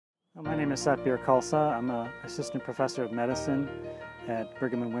My name is Bir Khalsa. I'm an assistant professor of medicine at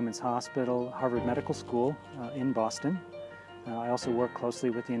Brigham and Women's Hospital, Harvard Medical School in Boston. I also work closely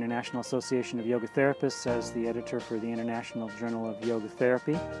with the International Association of Yoga Therapists as the editor for the International Journal of Yoga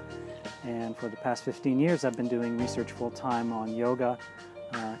Therapy. And for the past 15 years, I've been doing research full-time on yoga,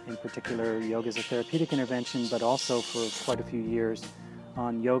 in particular yoga as a therapeutic intervention, but also for quite a few years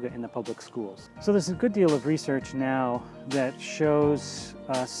on yoga in the public schools. So there's a good deal of research now that shows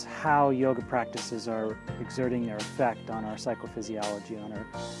us how yoga practices are exerting their effect on our psychophysiology, on our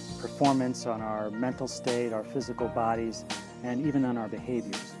performance, on our mental state, our physical bodies, and even on our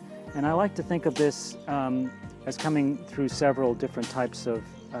behaviors. And I like to think of this as coming through several different types of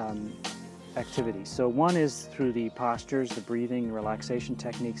activities. So one is through the postures, the breathing, the relaxation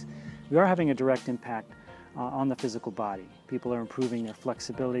techniques. We are having a direct impact on the physical body. People are improving their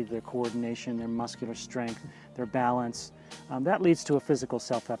flexibility, their coordination, their muscular strength, their balance. That leads to a physical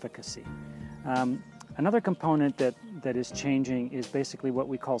self-efficacy. Another component that is changing is basically what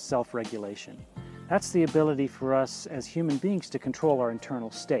we call self-regulation. That's the ability for us as human beings to control our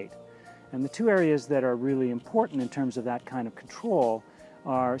internal state. And the two areas that are really important in terms of that kind of control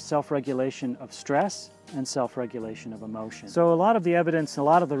are self-regulation of stress and self-regulation of emotion. So a lot of the evidence, a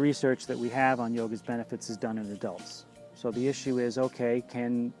lot of the research that we have on yoga's benefits is done in adults. So the issue is, okay,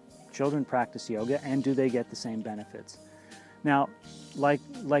 can children practice yoga and do they get the same benefits? Now, like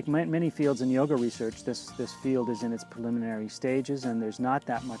many fields in yoga research, this field is in its preliminary stages and there's not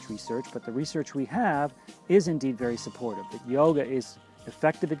that much research, but the research we have is indeed very supportive. That yoga is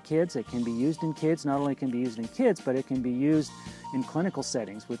effective at kids, it can be used in kids, not only can be used in kids, but it can be used in clinical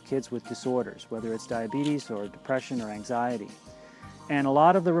settings with kids with disorders, whether it's diabetes or depression or anxiety. And a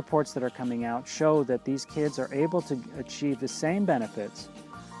lot of the reports that are coming out show that these kids are able to achieve the same benefits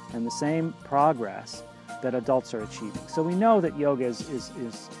and the same progress that adults are achieving. So we know that yoga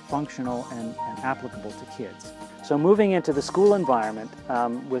is functional and applicable to kids. So moving into the school environment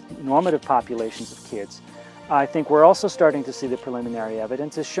with normative populations of kids, I think we're also starting to see the preliminary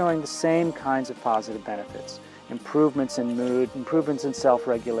evidence is showing the same kinds of positive benefits. Improvements in mood, improvements in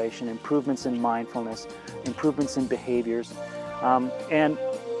self-regulation, improvements in mindfulness, improvements in behaviors. And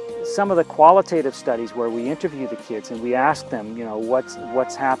some of the qualitative studies where we interview the kids and we ask them, you know,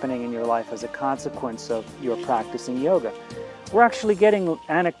 what's happening in your life as a consequence of your practicing yoga, we're actually getting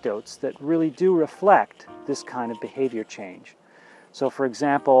anecdotes that really do reflect this kind of behavior change. So for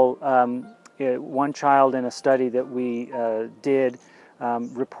example, one child in a study that we did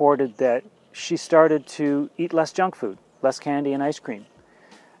reported that she started to eat less junk food, less candy and ice cream.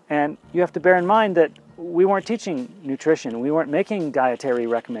 And you have to bear in mind that we weren't teaching nutrition, we weren't making dietary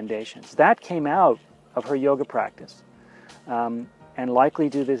recommendations. That came out of her yoga practice and likely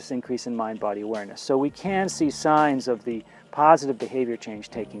due to this increase in mind-body awareness. So we can see signs of the positive behavior change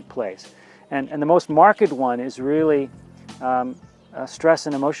taking place. And the most marked one is really stress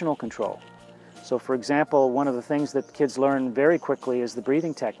and emotional control. So for example, one of the things that kids learn very quickly is the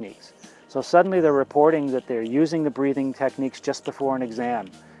breathing techniques. So suddenly they're reporting that they're using the breathing techniques just before an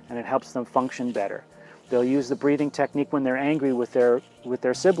exam, and it helps them function better. They'll use the breathing technique when they're angry with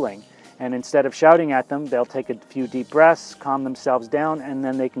their sibling, and instead of shouting at them, they'll take a few deep breaths, calm themselves down, and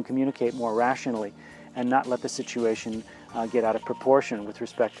then they can communicate more rationally and not let the situation get out of proportion with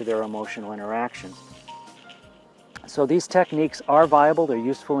respect to their emotional interactions. So these techniques are viable, they're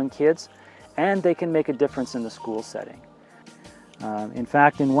useful in kids, and they can make a difference in the school setting. In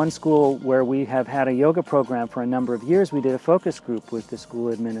fact, in one school where we have had a yoga program for a number of years, we did a focus group with the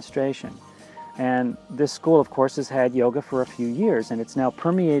school administration. And this school, of course, has had yoga for a few years, and it's now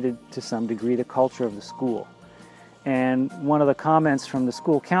permeated to some degree the culture of the school. And one of the comments from the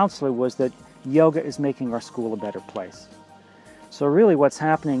school counselor was that yoga is making our school a better place. So really what's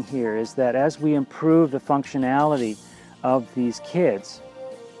happening here is that as we improve the functionality of these kids,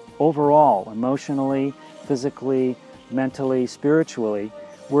 overall, emotionally, physically, mentally, spiritually,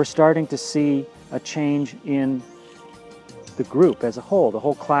 we're starting to see a change in the group as a whole. The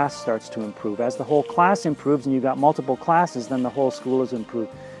whole class starts to improve. As the whole class improves and you've got multiple classes, then the whole school is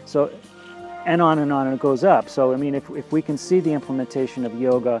improved. So, and on it goes up. So, I mean, if we can see the implementation of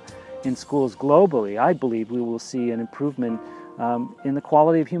yoga in schools globally, I believe we will see an improvement in the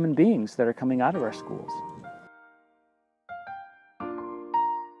quality of human beings that are coming out of our schools.